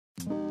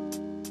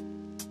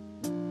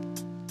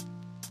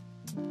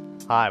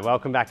Hi,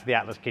 welcome back to the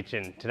Atlas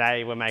Kitchen.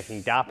 Today we're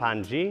making da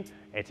panji.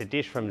 It's a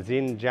dish from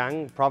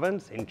Xinjiang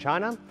province in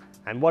China.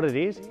 And what it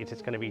is, it's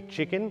just going to be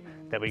chicken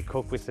that we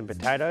cook with some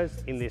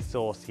potatoes in this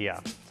sauce here.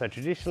 So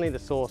traditionally the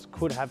sauce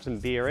could have some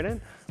beer in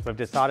it. We've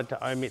decided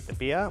to omit the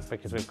beer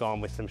because we've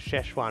gone with some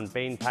Szechuan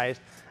bean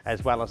paste,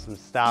 as well as some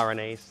star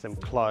anise, some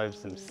cloves,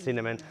 some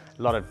cinnamon,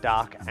 a lot of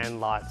dark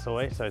and light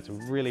soy. So it's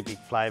really big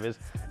flavors.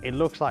 It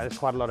looks like there's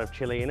quite a lot of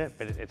chili in it,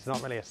 but it's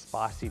not really a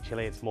spicy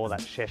chili. It's more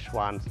that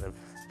Szechuan sort of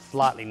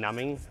slightly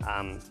numbing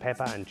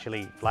pepper and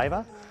chili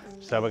flavor.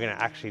 So we're going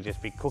to actually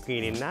just be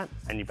cooking it in that,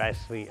 and you're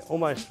basically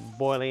almost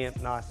boiling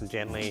it nice and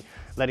gently,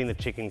 letting the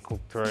chicken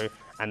cook through,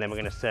 and then we're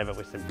going to serve it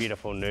with some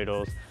beautiful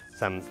noodles,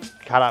 some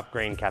cut up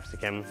green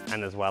capsicum,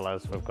 and as well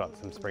as we've got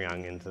some spring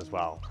onions as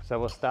well. So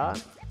we'll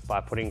start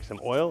by putting some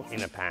oil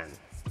in a pan.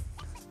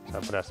 So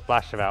I'll put a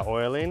splash of our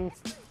oil in,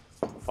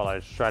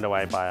 followed straight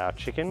away by our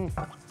chicken.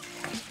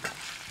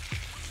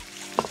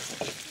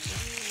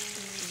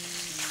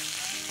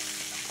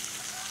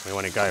 We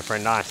want to go for a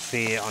nice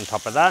sear on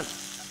top of that.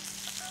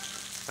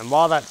 And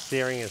while that's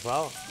searing as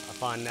well, I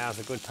find now's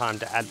a good time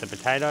to add the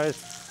potatoes.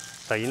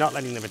 So you're not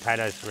letting the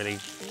potatoes really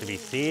to be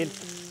seared,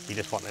 you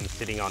just want them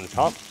sitting on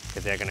top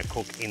because they're going to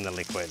cook in the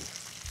liquid.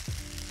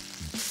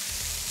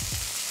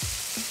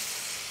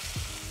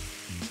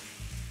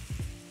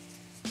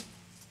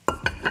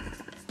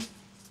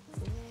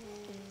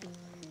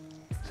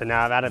 So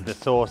now I've added the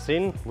sauce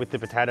in with the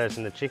potatoes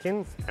and the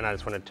chicken, and I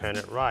just want to turn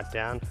it right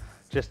down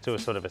just to a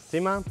sort of a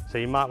simmer. So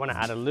you might want to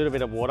add a little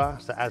bit of water.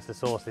 So as the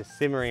sauce is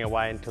simmering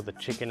away until the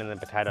chicken and the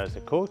potatoes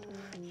are cooked,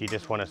 you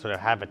just want to sort of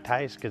have a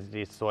taste because it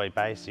is soy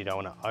based. You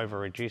don't want to over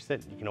reduce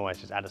it. You can always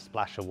just add a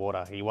splash of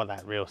water. You want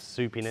that real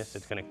soupiness.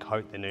 It's going to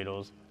coat the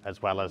noodles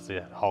as well as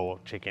the whole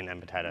chicken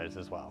and potatoes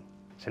as well.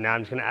 So now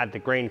I'm just going to add the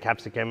green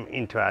capsicum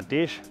into our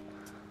dish.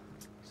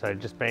 So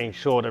just being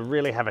sure to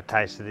really have a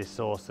taste of this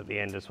sauce at the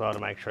end as well to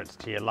make sure it's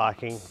to your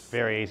liking. It's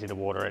very easy to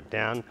water it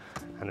down,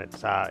 and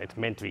it's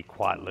meant to be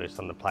quite loose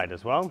on the plate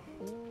as well.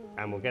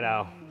 And we'll get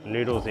our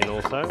noodles in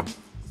also. So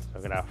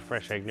we've got our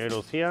fresh egg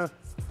noodles here,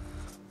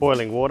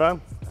 boiling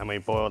water, and we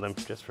boil them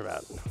just for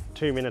about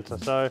 2 minutes or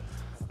so,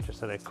 just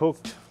so they're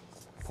cooked.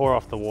 Pour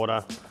off the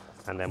water,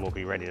 and then we'll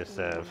be ready to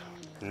serve.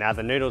 Now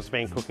the noodles have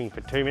been cooking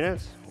for 2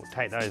 minutes. We'll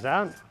take those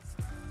out,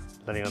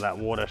 letting all that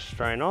water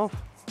strain off.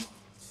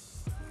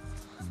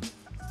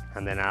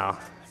 And then our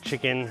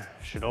chicken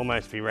should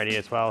almost be ready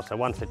as well. So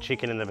once the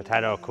chicken and the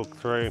potato are cooked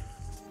through,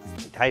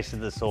 tasted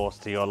the sauce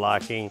to your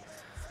liking,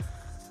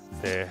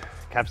 the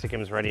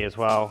capsicum's ready as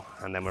well,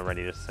 and then we're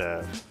ready to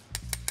serve.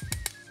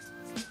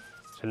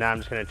 So now I'm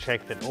just going to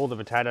check that all the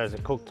potatoes are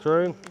cooked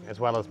through, as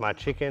well as my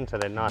chicken, so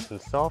they're nice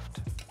and soft.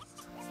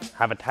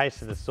 Have a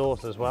taste of the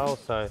sauce as well,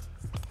 so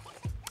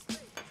you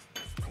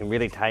can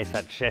really taste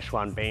that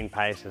Szechuan bean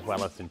paste as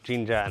well as the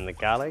ginger and the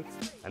garlic.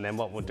 And then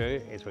what we'll do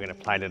is we're going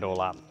to plate it all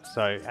up.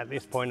 So at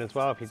this point as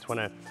well, if you just want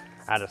to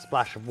add a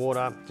splash of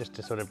water just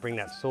to sort of bring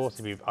that sauce,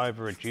 if you've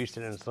over reduced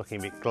it and it's looking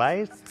a bit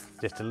glazed,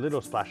 just a little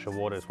splash of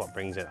water is what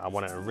brings it. I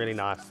want a really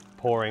nice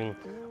pouring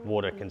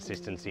water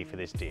consistency for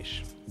this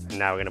dish. And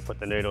now we're going to put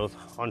the noodles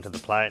onto the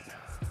plate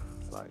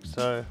like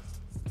so.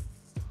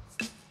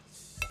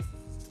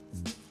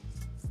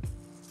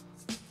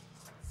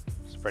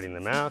 Spreading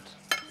them out.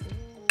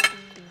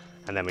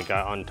 And then we go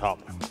on top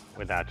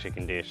with our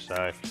chicken dish.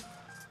 So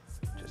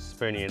just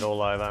spooning it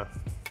all over.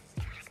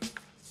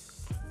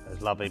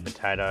 Those lovely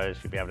potatoes,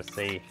 you'll be able to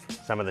see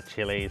some of the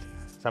chilies,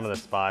 some of the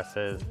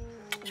spices,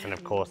 and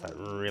of course that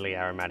really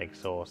aromatic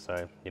sauce.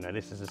 So, you know,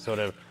 this is a sort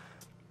of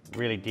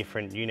really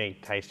different,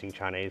 unique tasting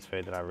Chinese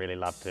food that I really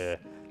love to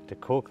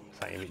cook.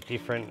 Something a bit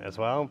different as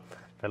well.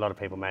 A lot of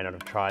people may not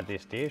have tried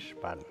this dish,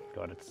 but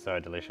God, it's so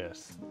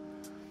delicious.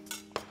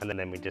 And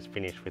then we just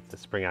finish with the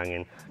spring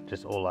onion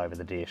just all over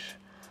the dish.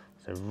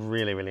 It's a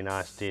really, really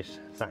nice dish,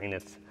 something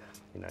that's,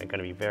 you know, going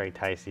to be very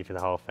tasty for the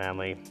whole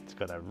family. It's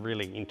got a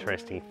really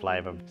interesting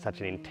flavour,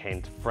 such an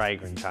intense,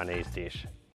 fragrant Chinese dish.